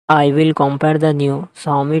I will compare the new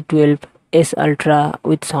Xiaomi 12s Ultra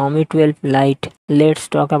with Xiaomi 12 Lite. Let's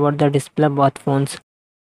talk about the display of both phones.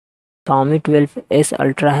 Xiaomi 12s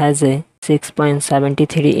Ultra has a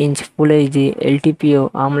 6.73-inch Full HD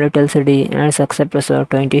LTPO AMOLED LCD and success ratio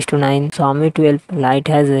 20:9. Xiaomi 12 Lite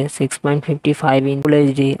has a 6.55-inch Full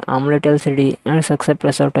HD AMOLED LCD and success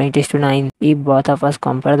ratio 20:9. If both of us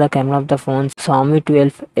compare the camera of the phones, Xiaomi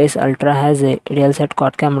 12s Ultra has a real set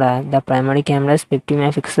quad camera. The primary camera is 50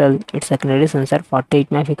 megapixel, its secondary sensor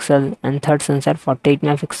 48 megapixel, and third sensor 48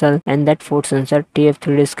 megapixel, and that fourth sensor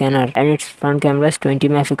TF3D scanner, and its front camera is 20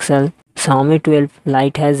 megapixel. Xiaomi 12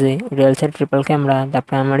 Lite has a real set triple camera. The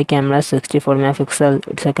primary camera is 64 megapixel,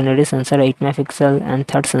 its secondary sensor 8 megapixel, and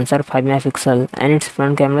third sensor 5 megapixel, and its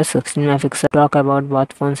front camera is 16 megapixel. Talk about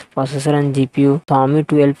both phones processor and GPU. Xiaomi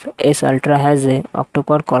 12s Ultra has a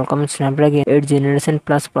octa-core Qualcomm Snapdragon 8th generation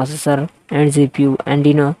plus processor and GPU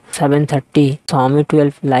Adreno 730. Xiaomi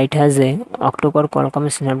 12 Lite has a octa-core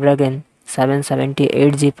Qualcomm Snapdragon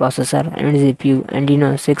 778G processor and GPU Adreno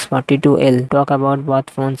 642L. Talk about both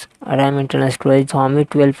phones. RAM internal storage. Xiaomi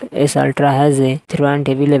 12s Ultra has a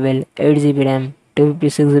 3.1TB level, 8GB RAM,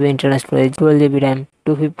 256GB internal storage, 12GB RAM,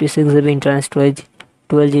 256GB internal storage,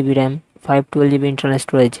 12GB RAM, 512GB internal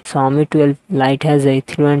storage. Xiaomi 12 Lite has a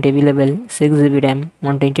 3.1TB level, 6GB RAM,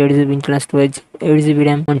 128GB internal storage, 8GB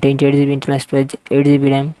RAM, 128GB internal storage, 8GB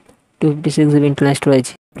RAM, 256GB internal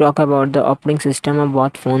storage. Talk about the operating system of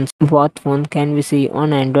both phones. Both phones can be seen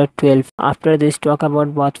on Android 12. After this, talk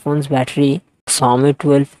about both phones battery. Xiaomi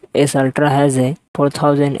 12s Ultra has a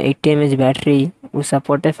 4080 mAh battery with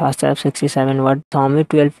support a fast charge of 67 watt. Xiaomi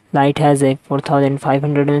 12 Lite has a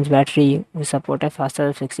 4500 mAh battery with support a fast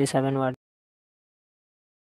charge of 67 watt.